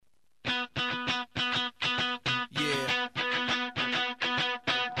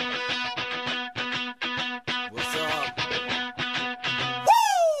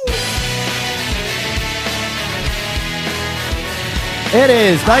It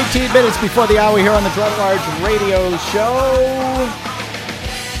is 19 minutes before the hour here on the Drug Large Radio Show.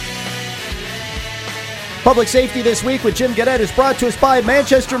 Public Safety This Week with Jim Gannett is brought to us by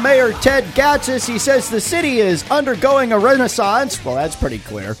Manchester Mayor Ted Gatsas. He says the city is undergoing a renaissance. Well, that's pretty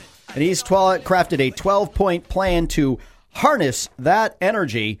clear. And he's crafted a 12-point plan to harness that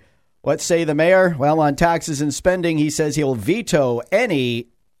energy. What say the mayor? Well, on taxes and spending, he says he'll veto any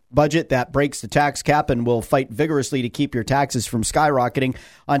budget that breaks the tax cap and will fight vigorously to keep your taxes from skyrocketing.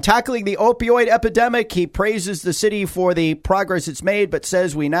 On tackling the opioid epidemic, he praises the city for the progress it's made, but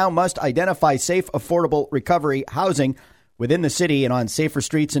says we now must identify safe, affordable recovery housing within the city and on safer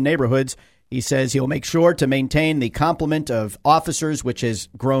streets and neighborhoods. He says he'll make sure to maintain the complement of officers, which has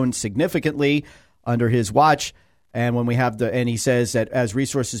grown significantly under his watch. And and he says that as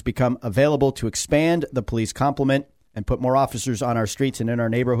resources become available to expand the police complement and put more officers on our streets and in our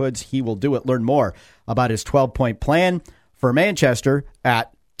neighborhoods, he will do it. Learn more about his 12-point plan for Manchester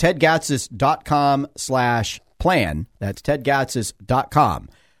at tedgatsas.com/plan. That's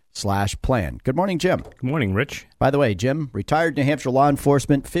tedgatsas.com/plan. Good morning, Jim. Good morning, Rich. By the way, Jim, retired New Hampshire law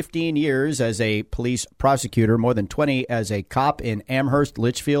enforcement, 15 years as a police prosecutor, more than 20 as a cop in Amherst,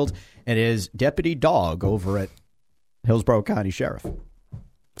 Litchfield, and is deputy dog over at Hillsborough County Sheriff.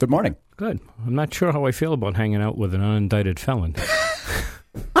 Good morning. Good. I'm not sure how I feel about hanging out with an unindicted felon.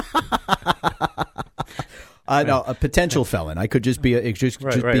 No, a potential felon. I could just be a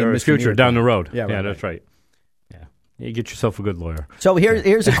future down the road. Yeah, that's right. Yeah, you get yourself a good lawyer. So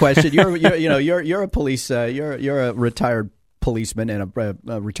here's a question. You're a police. You're a retired policeman and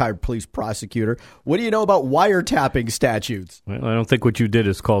a retired police prosecutor. What do you know about wiretapping statutes? Well, I don't think what you did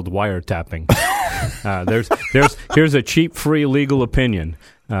is called wiretapping. Here's a cheap, free legal opinion.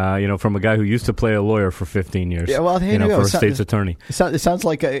 From a guy who used to play a lawyer for 15 years. Yeah, well, for a state's attorney. It sounds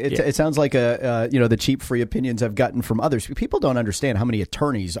like the cheap, free opinions I've gotten from others. People don't understand how many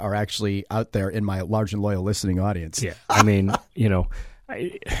attorneys are actually out there in my large and loyal listening audience. Yeah, I mean,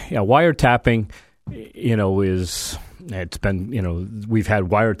 wiretapping, it's been, we've had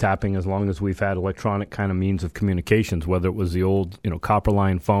wiretapping as long as we've had electronic kind of means of communications, whether it was the old, copper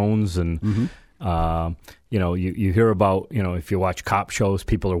line phones and. Mm-hmm. You hear about, if you watch cop shows,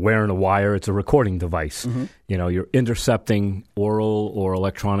 people are wearing a wire. It's a recording device. Mm-hmm. You're intercepting oral or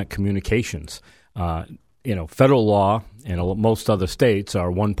electronic communications. Federal law and most other states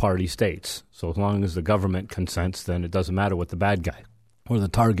are one-party states. So as long as the government consents, then it doesn't matter what the bad guy or the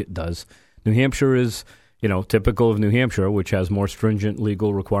target does. New Hampshire is, typical of New Hampshire, which has more stringent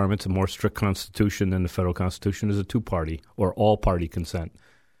legal requirements and more strict constitution than the federal constitution, is a two-party or all-party consent.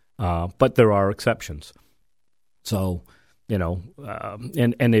 But there are exceptions. So,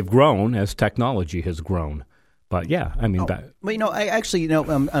 and they've grown as technology has grown. But, yeah, I mean. I'm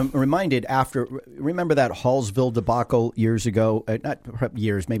reminded remember that Hallsville debacle years ago, not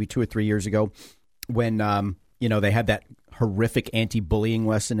years, maybe 2 or 3 years ago, when, they had that horrific anti-bullying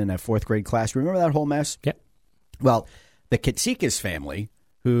lesson in that fourth grade class. Remember that whole mess? Yeah. Well, the Katsikas family,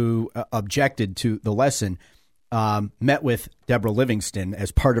 who objected to the lesson, met with Deborah Livingston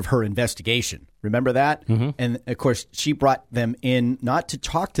as part of her investigation. Remember that? Mm-hmm. And, of course, she brought them in not to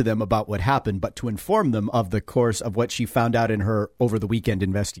talk to them about what happened, but to inform them of the course of what she found out in her over-the-weekend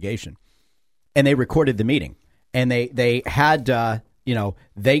investigation. And they recorded the meeting. And they had,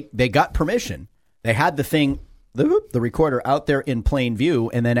 they got permission. They had the thing, the recorder out there in plain view.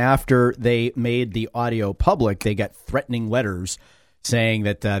 And then after they made the audio public, they got threatening letters saying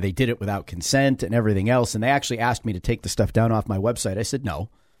that they did it without consent and everything else. And they actually asked me to take the stuff down off my website. I said no.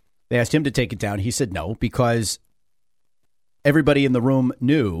 They asked him to take it down. He said no, because everybody in the room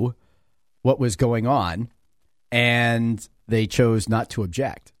knew what was going on, and they chose not to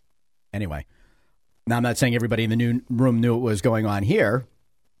object. Anyway, now I'm not saying everybody in the room knew what was going on here,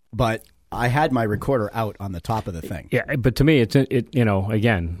 but I had my recorder out on the top of the thing. Yeah, but to me,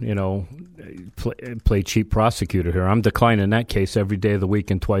 play cheap prosecutor here. I'm declining that case every day of the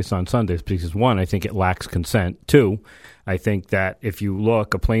week and twice on Sundays because, one, I think it lacks consent. Two, I think that if you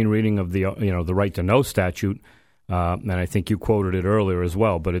look, a plain reading of the the right to know statute, and I think you quoted it earlier as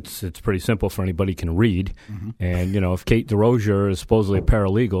well, but it's pretty simple for anybody can read. Mm-hmm. And if Kate DeRozier is supposedly a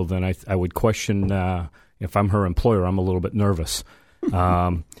paralegal, then I would question if I'm her employer. I'm a little bit nervous.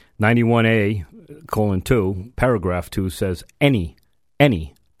 91A:2, paragraph 2 says any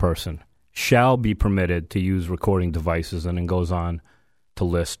person shall be permitted to use recording devices, and then goes on to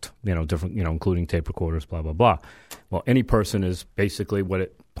list, different, including tape recorders, blah, blah, blah. Well, any person is basically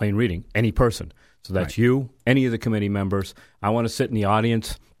plain reading, any person. So that's right. You, any of the committee members. I want to sit in the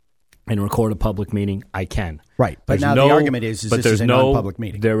audience and record a public meeting. I can. Right. But the argument is this is a non-public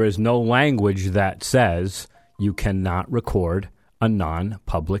meeting. There is no language that says you cannot record a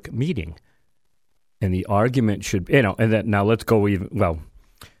non-public meeting. And the argument should, and that now let's go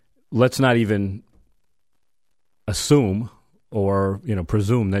let's not even assume or,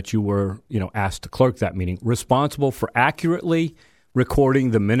 presume that you were, asked to clerk that meeting, responsible for accurately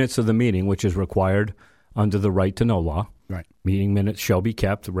recording the minutes of the meeting, which is required under the right to know law. Right. Meeting minutes shall be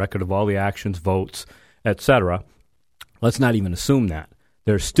kept, a record of all the actions, votes, etc. Let's not even assume that.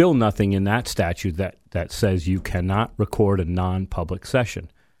 There's still nothing in that statute that says you cannot record a non-public session.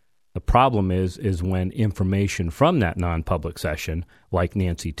 The problem is when information from that non-public session, like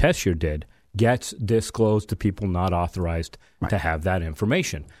Nancy Tessier did, gets disclosed to people not authorized to have that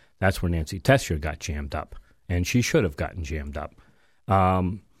information. That's where Nancy Tessier got jammed up, and she should have gotten jammed up.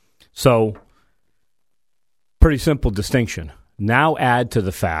 So, pretty simple distinction. Now add to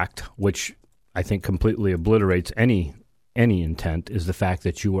the fact, which I think completely obliterates any intent, is the fact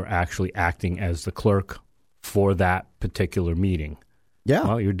that you were actually acting as the clerk for that particular meeting.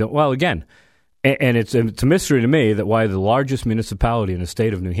 Yeah. Well, again, and it's a mystery to me that why the largest municipality in the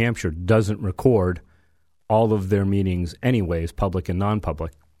state of New Hampshire doesn't record all of their meetings anyways, public and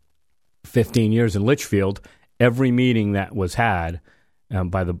non-public. 15 years in Litchfield, every meeting that was had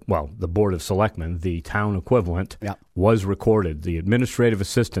by the Board of Selectmen, the town equivalent, was recorded. The administrative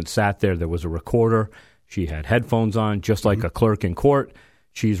assistant sat there. There was a recorder. She had headphones on, just like a clerk in court.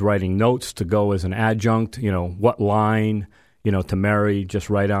 She's writing notes to go as an adjunct, what line, to Mary,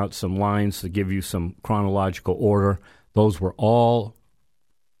 just write out some lines to give you some chronological order. Those were all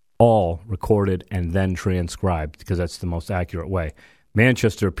recorded and then transcribed because that's the most accurate way.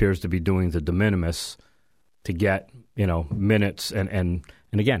 Manchester appears to be doing the de minimis to get, minutes. And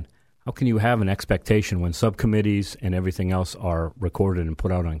again, how can you have an expectation when subcommittees and everything else are recorded and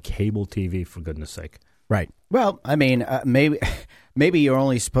put out on cable TV, for goodness sake? Right. Well, I mean, maybe you're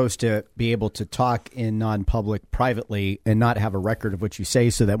only supposed to be able to talk in non-public privately and not have a record of what you say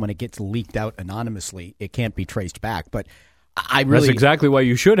so that when it gets leaked out anonymously, it can't be traced back. But that's exactly why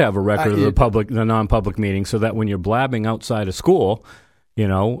you should have a record of the non-public meeting, so that when you're blabbing outside of school,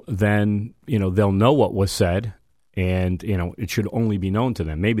 then, they'll know what was said, and, it should only be known to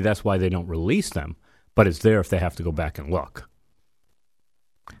them. Maybe that's why they don't release them, but it's there if they have to go back and look.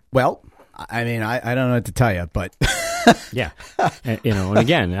 Well, I mean, I don't know what to tell you, but yeah, and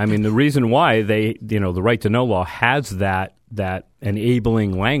again, I mean, the reason why they, the right to know law has that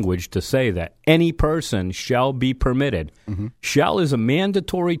enabling language to say that any person shall be permitted. Mm-hmm. Shall is a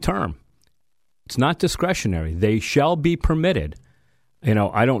mandatory term. It's not discretionary. They shall be permitted.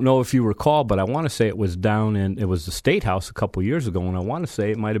 I don't know if you recall, but I want to say it was the State House a couple years ago, and I want to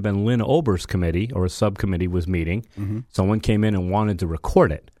say it might have been Lynn Ober's committee or a subcommittee was meeting. Mm-hmm. Someone came in and wanted to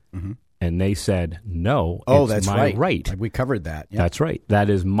record it. Mm-hmm. And they said, no, it's my right. We covered that. Yep. That's right. That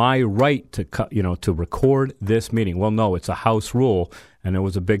is my right to record this meeting. Well, no, it's a House rule, and there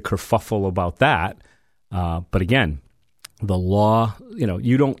was a big kerfuffle about that. But again, the law,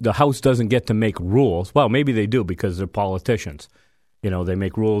 the House doesn't get to make rules. Well, maybe they do because they're politicians. They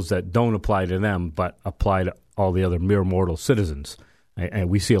make rules that don't apply to them but apply to all the other mere mortal citizens. And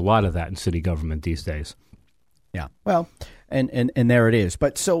we see a lot of that in city government these days. Yeah. Well, and there it is.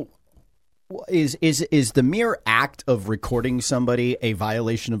 But so is the mere act of recording somebody a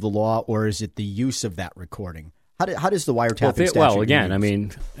violation of the law, or is it the use of that recording? How does the wiretapping statute? Well, again, I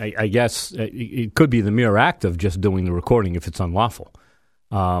mean, I guess it could be the mere act of just doing the recording if it's unlawful.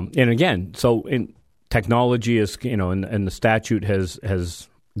 And again, so in technology is, and the statute has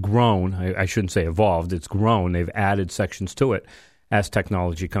grown. I shouldn't say evolved. It's grown. They've added sections to it as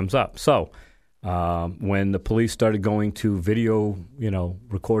technology comes up. So when the police started going to video,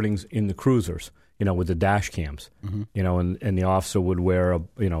 recordings in the cruisers, with the dash cams, mm-hmm. And the officer would wear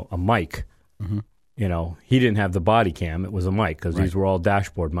a mic. Mm-hmm. He didn't have the body cam. It was a mic because these were all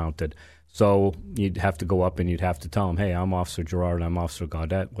dashboard mounted. So you'd have to go up and you'd have to tell him, hey, I'm Officer Gerard, I'm Officer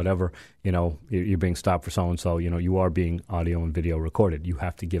Gaudette, whatever. You're being stopped for so-and-so. You are being audio and video recorded. You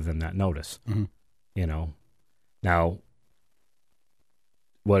have to give them that notice. Mm-hmm. Now,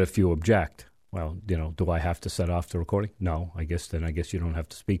 what if you object? Well, do I have to set off the recording? No, I guess you don't have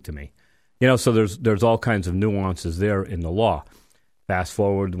to speak to me. So there's all kinds of nuances there in the law. Fast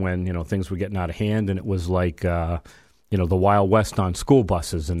forward when, things were getting out of hand and it was like, the Wild West on school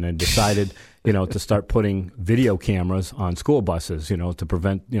buses, and then decided, to start putting video cameras on school buses, to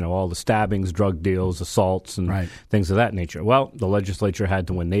prevent, all the stabbings, drug deals, assaults, and things of that nature. Well, the legislature had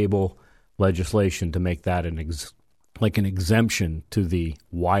to enable legislation to make that an exemption to the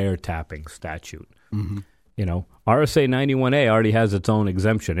wiretapping statute. Mm-hmm. RSA 91A already has its own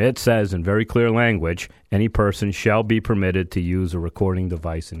exemption. It says in very clear language, any person shall be permitted to use a recording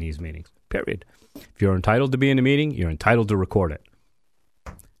device in these meetings, period. If you're entitled to be in a meeting, you're entitled to record it.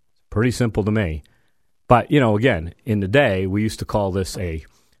 Pretty simple to me. But, again, in the day, we used to call this a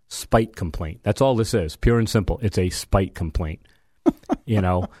spite complaint. That's all this is, pure and simple. It's a spite complaint.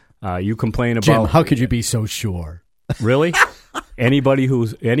 You complain about... Jim, how could you be so sure? Really? Anybody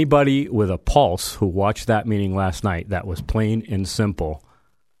with a pulse who watched that meeting last night, that was plain and simple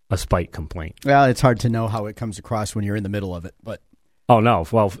a spite complaint. Well, it's hard to know how it comes across when you're in the middle of it, but... Oh, no.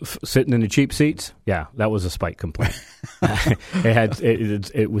 Well, sitting in the cheap seats, yeah, that was a spite complaint.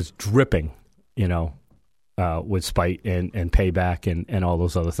 It was dripping, with spite and payback and all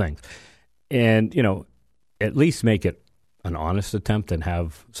those other things. And, at least make it an honest attempt and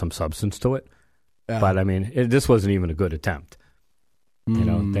have some substance to it. But, this wasn't even a good attempt.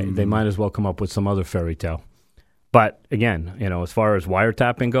 They might as well come up with some other fairy tale. But, again, as far as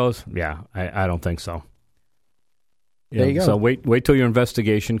wiretapping goes, yeah, I don't think so. There you go. So wait till your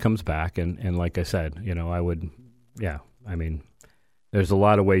investigation comes back. And like I said, there's a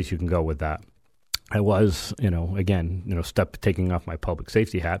lot of ways you can go with that. I was, taking off my public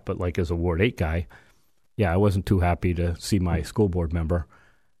safety hat, but like as a Ward 8 guy, I wasn't too happy to see my school board member,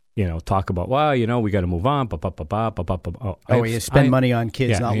 talk about, we got to move on. You spend money on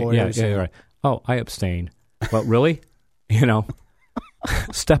kids, not lawyers. Yeah, right. Oh, I abstain. Well, really?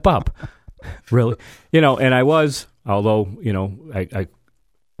 Step up. Really? And I was, although, I a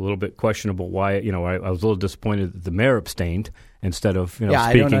little bit questionable why, I was a little disappointed that the mayor abstained instead of, speaking.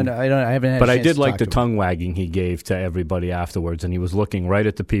 I haven't had but a I chance did to like talk the to him. tongue wagging he gave to everybody afterwards, and he was looking right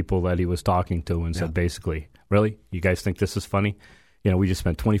at the people that he was talking to and said, basically, really? You guys think this is funny? We just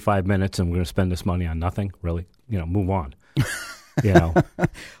spent 25 minutes and we're going to spend this money on nothing? Really? Move on.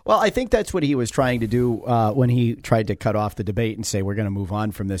 Well, I think that's what he was trying to do when he tried to cut off the debate and say, we're going to move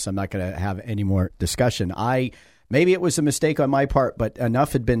on from this. I'm not going to have any more discussion. Maybe it was a mistake on my part, but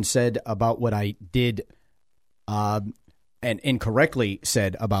enough had been said about what I did and incorrectly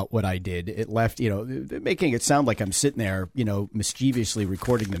said about what I did. It left, making it sound like I'm sitting there, mischievously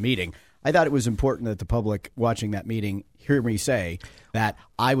recording the meeting. I thought it was important that the public watching that meeting hear me say that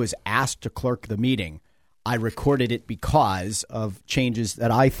I was asked to clerk the meeting. I recorded it because of changes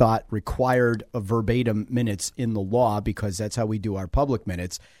that I thought required a verbatim minutes in the law, because that's how we do our public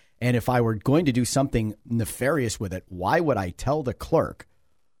minutes. And if I were going to do something nefarious with it, why would I tell the clerk,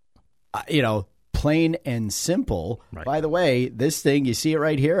 plain and simple, right. By the way, this thing, you see it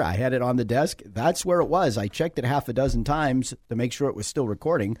right here. I had it on the desk. That's where it was. I checked it half a dozen times to make sure it was still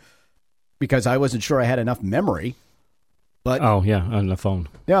recording because I wasn't sure I had enough memory. But on the phone.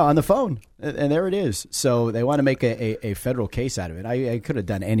 Yeah, on the phone. And there it is. So they want to make a federal case out of it. I could have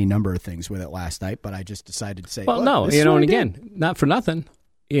done any number of things with it last night, but I just decided to say, well, no, and again, not for nothing.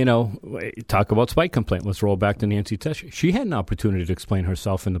 Talk about spite complaint. Let's roll back to Nancy Tesh. She had an opportunity to explain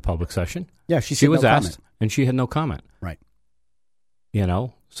herself in the public session. Yeah, she was no asked, comment. And she had no comment. Right.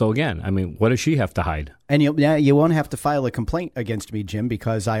 So again, what does she have to hide? And you won't have to file a complaint against me, Jim,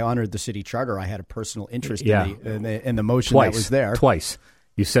 because I honored the city charter. I had a personal interest in the motion that was there. Twice.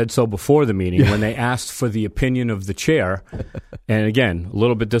 You said so before the meeting when they asked for the opinion of the chair. And again, a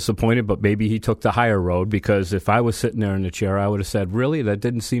little bit disappointed, but maybe he took the higher road, because if I was sitting there in the chair, I would have said, really? That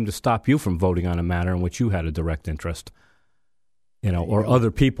didn't seem to stop you from voting on a matter in which you had a direct interest, or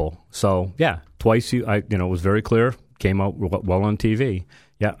other people. So, twice it was very clear, came out well on TV.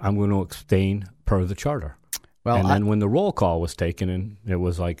 Yeah, I'm going to abstain per the charter. Well, and then when the roll call was taken, and it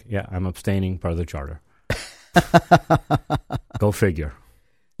was like, I'm abstaining per the charter. Go figure.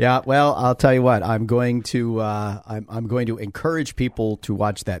 Yeah, well, I'll tell you what. I'm going to I'm going to encourage people to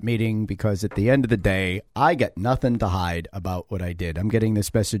watch that meeting, because at the end of the day, I got nothing to hide about what I did. I'm getting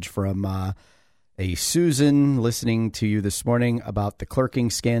this message from a Susan listening to you this morning about the clerking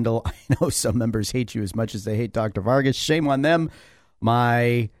scandal. I know some members hate you as much as they hate Dr. Vargas. Shame on them.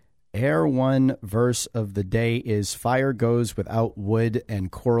 My Air One verse of the day is, fire goes without wood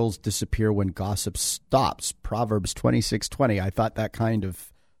and quarrels disappear when gossip stops. Proverbs 26:20. I thought that kind of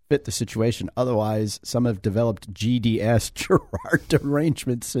fit the situation. Otherwise, some have developed GDS, Gerard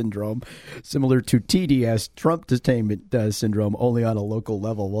derangement syndrome, similar to TDS, Trump detainment syndrome, only on a local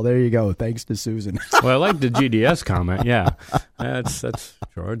level. Well, there you go. Thanks to Susan. Well, I like the GDS comment. Yeah, that's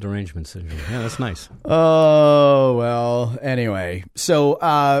Gerard derangement syndrome. Yeah, that's nice. Oh, well, anyway.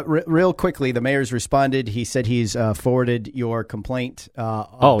 So real quickly, the mayor's responded. He said he's forwarded your complaint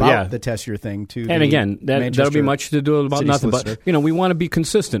about the Tessier thing to and again, that'll be much to do about nothing. Solicitor. But, we want to be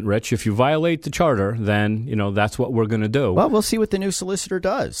consistent, Rich. If you violate the charter, then, that's what we're going to do. Well, we'll see what the new solicitor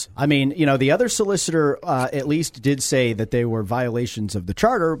does. I mean, the other solicitor at least did say that they were violations of the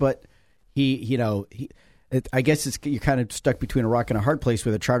charter, but he I guess you're kind of stuck between a rock and a hard place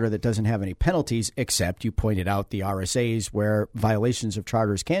with a charter that doesn't have any penalties, except you pointed out the RSAs where violations of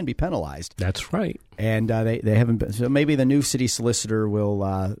charters can be penalized. That's right. And they haven't been. So maybe the new city solicitor will.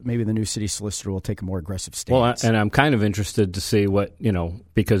 Take a more aggressive stance. Well, and I'm kind of interested to see what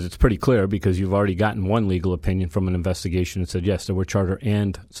because it's pretty clear because you've already gotten one legal opinion from an investigation that said yes, there were charter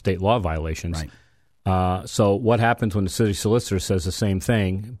and state law violations. Right. So what happens when the city solicitor says the same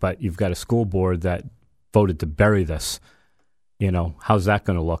thing, but you've got a school board that voted to bury this? How's that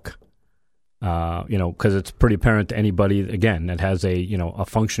going to look? Because it's pretty apparent to anybody, again, that has a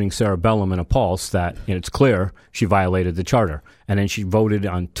functioning cerebellum and a pulse that it's clear she violated the charter. And then she voted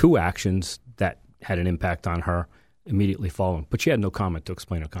on 2 actions that had an impact on her immediately following. But she had no comment to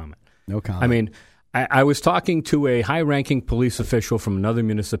explain her comment. No comment. I mean, I was talking to a high-ranking police official from another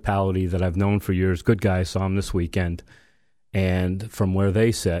municipality that I've known for years. Good guy, saw him this weekend. And from where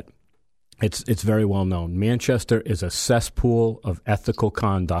they sit, it's very well known. Manchester is a cesspool of ethical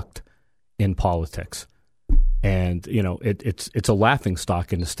conduct in politics, and it's a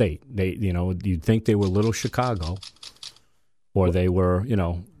laughingstock in the state. You'd think they were Little Chicago, or they were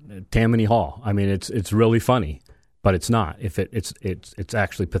Tammany Hall. I mean, it's really funny, but it's not. It's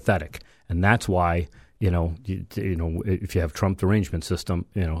actually pathetic, and that's why if you have Trump derangement system,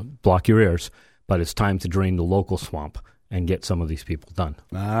 block your ears. But it's time to drain the local swamp and get some of these people done.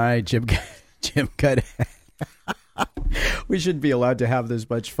 All right, Jim Cut. We shouldn't be allowed to have this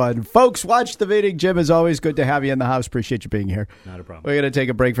much fun. Folks, watch the meeting. Jim, as always, good to have you in the house. Appreciate you being here. Not a problem. We're going to take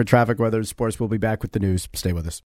a break for traffic, weather, and sports. We'll be back with the news. Stay with us.